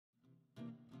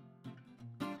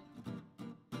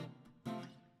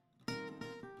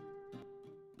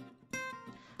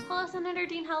Hello, Senator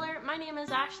Dean Heller. My name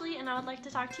is Ashley, and I would like to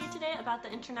talk to you today about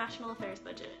the International Affairs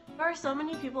budget. There are so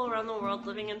many people around the world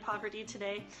living in poverty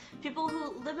today. People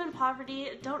who live in poverty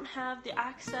don't have the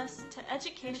access to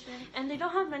education, and they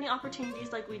don't have many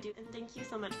opportunities like we do. And thank you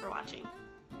so much for watching.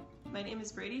 My name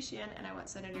is Brady Sheehan, and I want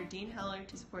Senator Dean Heller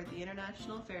to support the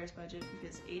International Affairs budget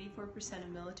because 84% of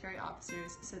military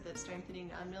officers said that strengthening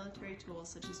non-military tools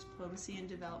such as diplomacy and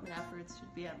development efforts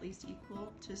should be at least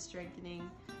equal to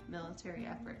strengthening military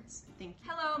efforts. Thank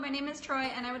you. Hello, my name is Troy,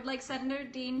 and I would like Senator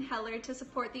Dean Heller to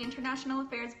support the International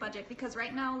Affairs budget because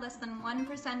right now less than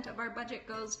 1% of our budget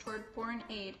goes toward foreign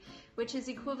aid, which is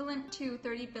equivalent to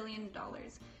 $30 billion.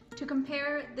 To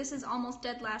compare, this is almost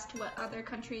dead last to what other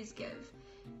countries give.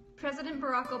 President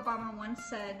Barack Obama once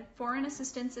said, "Foreign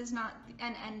assistance is not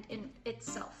an end in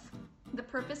itself. The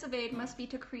purpose of aid must be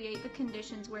to create the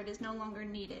conditions where it is no longer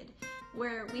needed,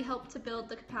 where we help to build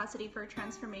the capacity for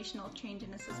transformational change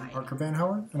in a society." I'm Parker Van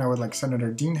Houwer, and I would like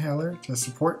Senator Dean Heller to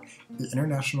support the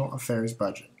International Affairs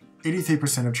budget.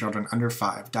 83% of children under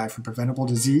 5 die from preventable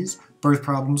disease, birth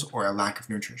problems, or a lack of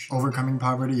nutrition. Overcoming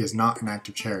poverty is not an act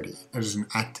of charity, it is an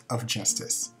act of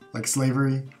justice. Like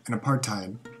slavery and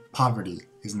apartheid, poverty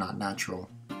is not natural.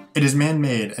 It is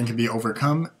man-made and can be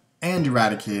overcome and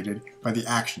eradicated by the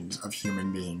actions of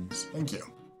human beings. Thank you.